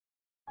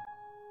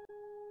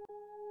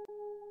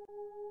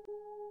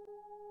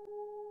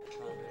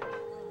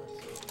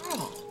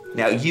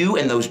Now, you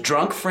and those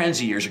drunk friends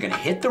of yours are gonna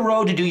hit the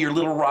road to do your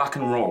little rock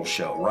and roll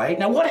show, right?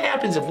 Now, what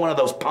happens if one of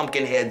those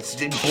pumpkin heads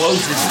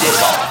blows his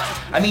dick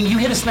off? I mean, you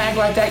hit a snag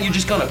like that, you're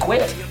just gonna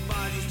quit?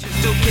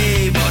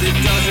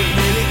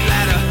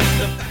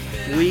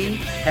 We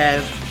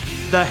have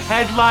the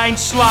headline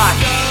slot.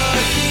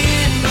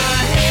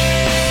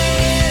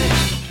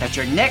 That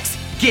your next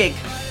gig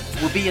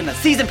will be in the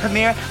season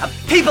premiere of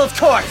People's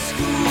Court.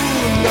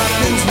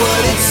 Nothing's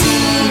what it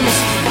seems,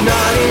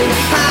 not in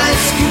high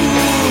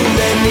school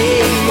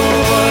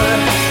anymore.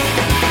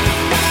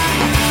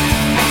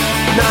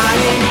 Not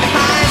in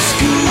high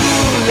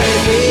school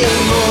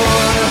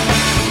anymore.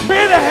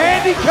 We're the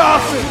Handy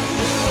Coffin,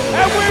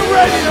 and we're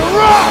ready to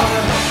rock!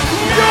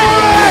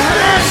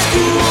 You're at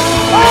school!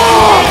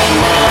 Oh!